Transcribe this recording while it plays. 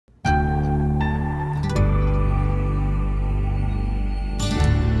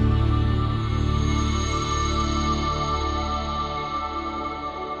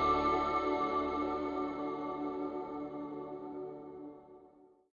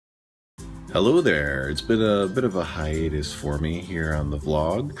Hello there. It's been a bit of a hiatus for me here on the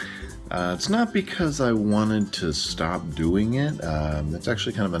vlog. It's not because I wanted to stop doing it. It's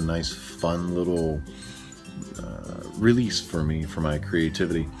actually kind of a nice, fun little release for me, for my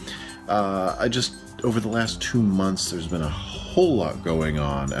creativity. Over the last 2 months, there's been a whole lot going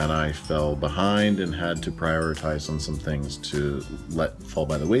on, and I fell behind and had to prioritize on some things to let fall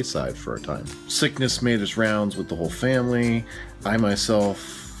by the wayside for a time. Sickness made its rounds with the whole family. I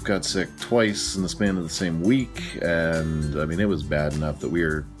myself got sick twice in the span of the same week, and I mean, it was bad enough that we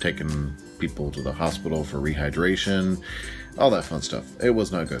were taking people to the hospital for rehydration, all that fun stuff. It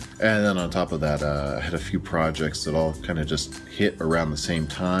was not good. And then on top of that, I had a few projects that all kind of just hit around the same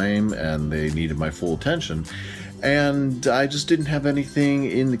time, and they needed my full attention, and I just didn't have anything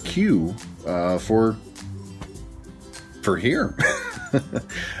in the queue for here.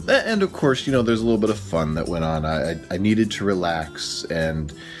 And of course, you know, there's a little bit of fun that went on. I needed to relax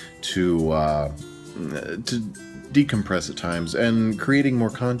and to decompress at times, and creating more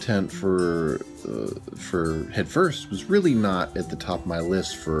content for Head First was really not at the top of my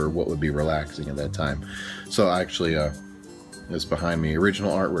list for what would be relaxing at that time. So actually, it's behind me,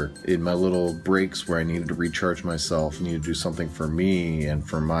 original artwork. In my little breaks where I needed to recharge myself, needed to do something for me and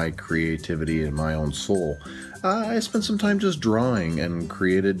for my creativity and my own soul, I spent some time just drawing and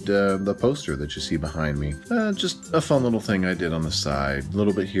created the poster that you see behind me. Just a fun little thing I did on the side, a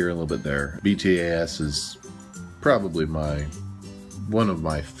little bit here, a little bit there. BTAS is probably one of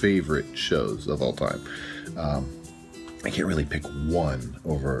my favorite shows of all time. I can't really pick one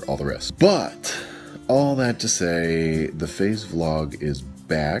over all the rest. But all that to say, the Phase vlog is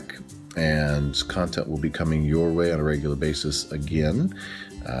back, and content will be coming your way on a regular basis again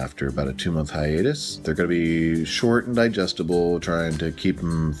after about a 2-month hiatus. They're going to be short and digestible, trying to keep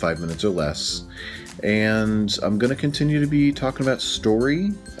them 5 minutes or less. And I'm going to continue to be talking about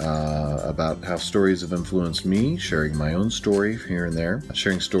story, about how stories have influenced me, sharing my own story here and there,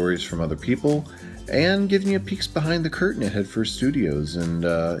 sharing stories from other people, and giving you peeks behind the curtain at Head First Studios, and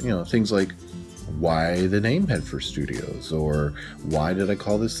you know, things like why the name Head First Studios, or why did I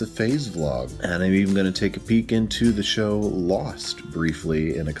call this the Phase vlog. And I'm even going to take a peek into the show Lost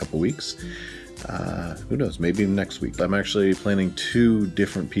briefly in a couple weeks. Who knows, maybe next week. I'm actually planning 2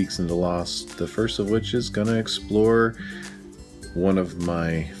 different peeks into Lost, the first of which is going to explore one of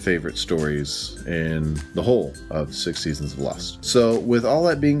my favorite stories in the whole of 6 seasons of Lost. So with all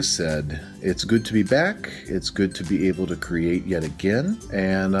that being said, it's good to be back. It's good to be able to create yet again,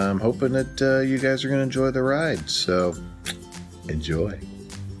 and I'm hoping that you guys are going to enjoy the ride. So enjoy.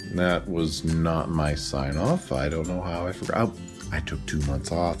 That was not my sign off. I don't know how I forgot. Oh, I took 2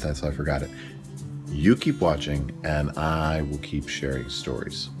 months off. That's how I forgot it. You keep watching, and I will keep sharing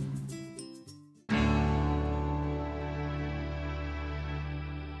stories.